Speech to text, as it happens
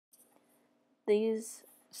These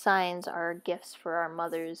signs are gifts for our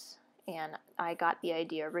mothers, and I got the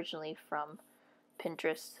idea originally from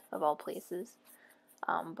Pinterest, of all places.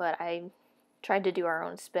 But I tried to do our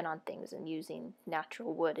own spin on things and using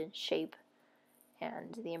natural wood and shape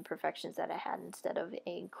and the imperfections that I had instead of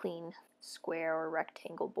a clean square or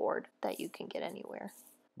rectangle board that you can get anywhere.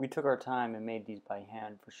 We took our time and made these by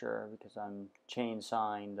hand for sure, because I'm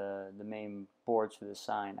chainsawing the main boards for the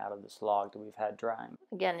sign out of this log that we've had drying.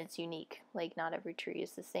 Again, it's unique. Like, not every tree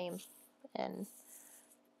is the same. And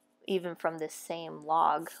even from this same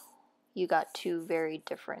log, you got two very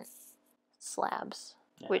different slabs,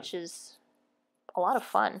 Yeah. which is a lot of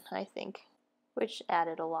fun, I think, which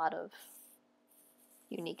added a lot of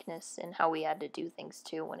uniqueness in how we had to do things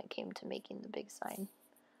too when it came to making the big sign,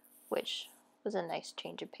 which was a nice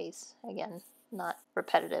change of pace. Again, not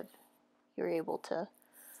repetitive. You were able to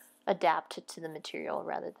adapt it to the material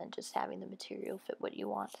rather than just having the material fit what you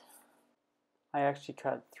want. I actually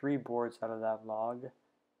cut 3 boards out of that log,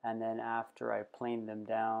 and then after I planed them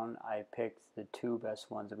down, I picked the 2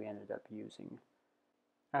 best ones that we ended up using.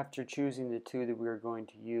 After choosing the 2 that we were going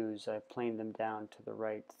to use, I planed them down to the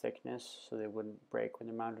right thickness so they wouldn't break when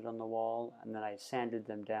they're mounted on the wall, and then I sanded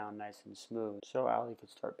them down nice and smooth so Allie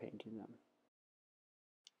could start painting them.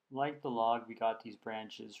 Like the log, we got these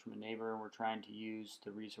branches from a neighbor, and we're trying to use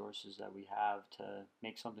the resources that we have to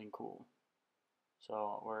make something cool.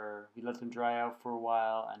 So we let them dry out for a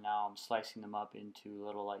while, and now I'm slicing them up into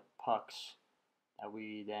little like pucks that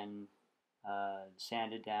we then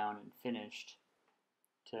sanded down and finished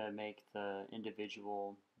to make the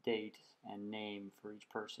individual date and name for each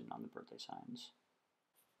person on the birthday signs.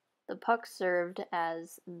 The puck served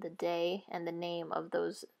as the day and the name of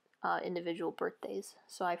those individual birthdays.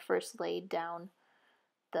 So I first laid down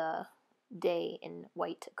the day in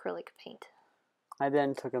white acrylic paint. I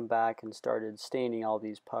then took them back and started staining all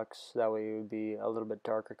these pucks, so that way it would be a little bit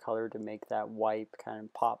darker color to make that white kind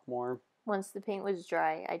of pop more. Once the paint was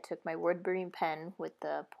dry, I took my wood-burning pen with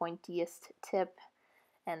the pointiest tip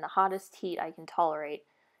and the hottest heat I can tolerate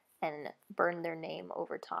and burned their name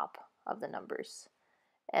over top of the numbers.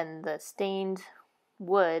 And the stained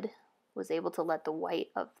wood was able to let the white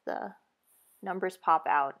of the numbers pop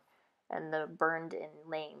out, and the burned in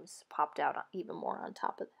names popped out even more on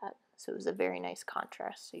top of that. So it was a very nice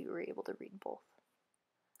contrast, so you were able to read both.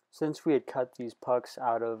 Since we had cut these pucks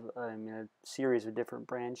out of a series of different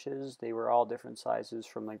branches, they were all different sizes,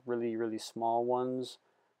 from like really, really small ones,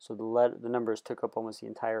 so the numbers took up almost the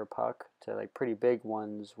entire puck, to like pretty big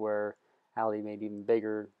ones where Allie made even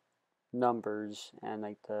bigger numbers and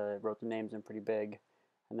like wrote the names in pretty big.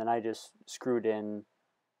 And then I just screwed in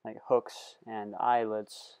like hooks and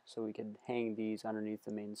eyelets so we could hang these underneath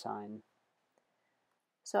the main sign.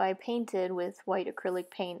 So I painted with white acrylic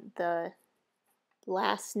paint the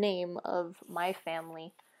last name of my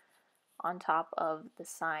family on top of the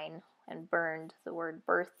sign and burned the word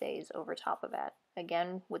birthdays over top of that.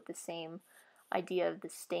 Again, with the same idea of the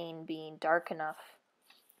stain being dark enough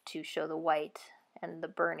to show the white and the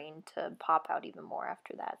burning to pop out even more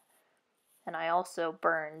after that. And I also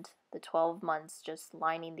burned the 12 months just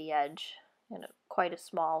lining the edge in quite a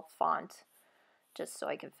small font, just so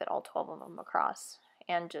I can fit all 12 of them across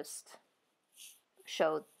and just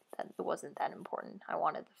show that it wasn't that important. I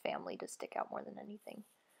wanted the family to stick out more than anything.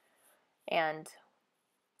 And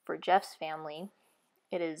for Jeff's family,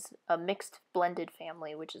 it is a mixed blended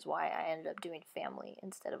family, which is why I ended up doing family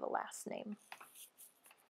instead of a last name.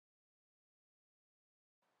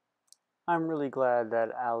 I'm really glad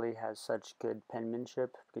that Allie has such good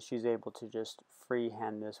penmanship, because she's able to just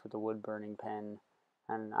freehand this with a wood burning pen,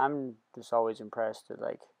 and I'm just always impressed at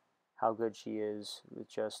like how good she is with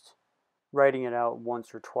just writing it out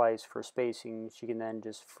once or twice for spacing. She can then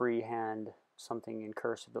just freehand something in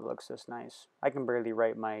cursive that looks this nice. I can barely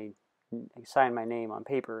sign my name on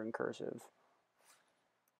paper in cursive.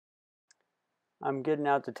 I'm getting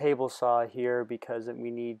out the table saw here because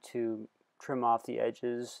we need to trim off the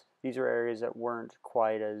edges. These are areas that weren't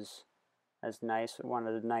quite as nice. I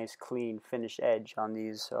wanted a nice clean finished edge on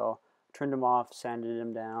these, so trimmed them off, sanded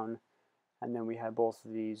them down, and then we had both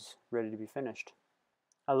of these ready to be finished.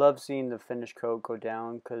 I love seeing the finish coat go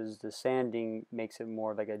down because the sanding makes it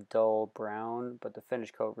more like a dull brown, but the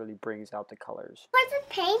finish coat really brings out the colors. Pour the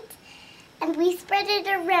paint and we spread it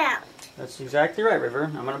around. That's exactly right, River.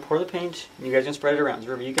 I'm going to pour the paint and you guys can spread it around. So,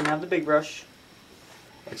 River, you can have the big brush.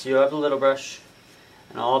 Let's you have the little brush.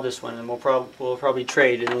 And all this one, and we'll probably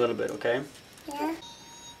trade in a little bit, okay? Yeah.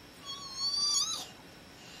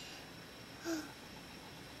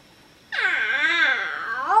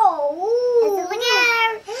 Ow! Look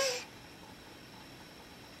at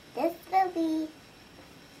this will be.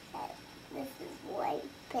 This is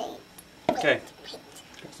Okay.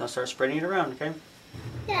 Let's now start spreading it around, okay?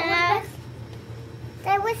 Yeah.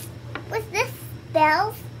 Was this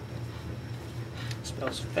spells?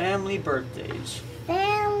 Spells family birthdays.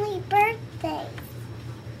 Family birthdays.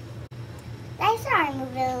 I saw him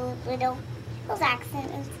move a little. Those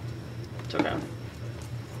accents. It's okay.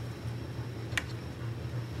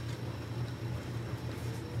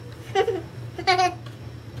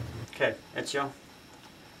 Okay, Ezio.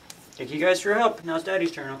 Thank you guys for your help. Now it's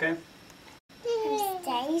Daddy's turn, okay? It's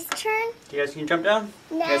Daddy's turn. You guys can jump down?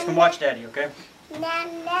 You guys can watch Daddy, okay?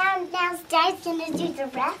 Now Daddy's gonna do the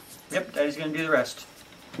rest. Yep, Daddy's gonna do the rest.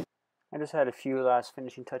 I just had a few last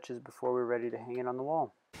finishing touches before we're ready to hang it on the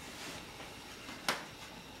wall.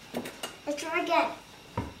 Let's try again.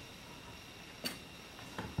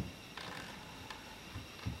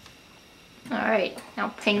 Alright, now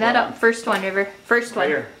hang that up. First one, River. First one. Right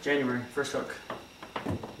here, January, first hook.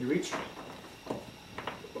 You reach.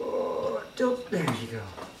 Oh, tilt. There you go.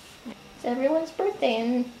 It's everyone's birthday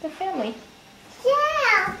in the family.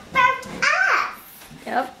 Yeah, for us.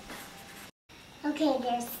 Yep. Okay,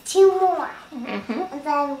 there's two more. Mm-hmm. And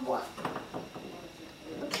then one.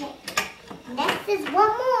 Okay. Next is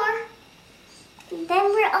one more. And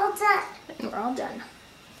then we're all done. And we're all done.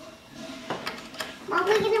 Mom,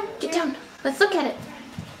 we're gonna Get down. Let's look at it.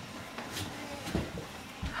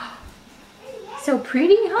 So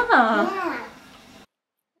pretty, huh? Yeah.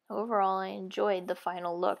 Overall, I enjoyed the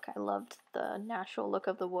final look. I loved the natural look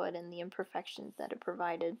of the wood and the imperfections that it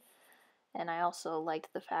provided. And I also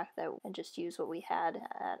liked the fact that I just used what we had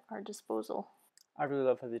at our disposal. I really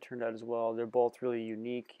love how they turned out as well. They're both really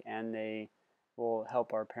unique, and they will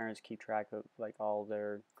help our parents keep track of like all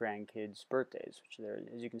their grandkids' birthdays, which there,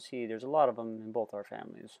 as you can see, there's a lot of them in both our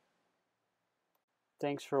families.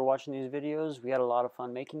 Thanks for watching these videos. We had a lot of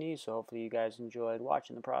fun making these, so hopefully you guys enjoyed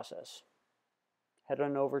watching the process. Head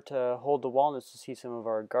on over to Hold the Walnuts to see some of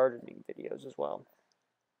our gardening videos as well.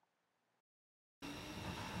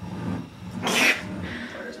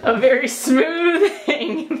 A very smooth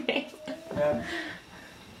thing. Yeah.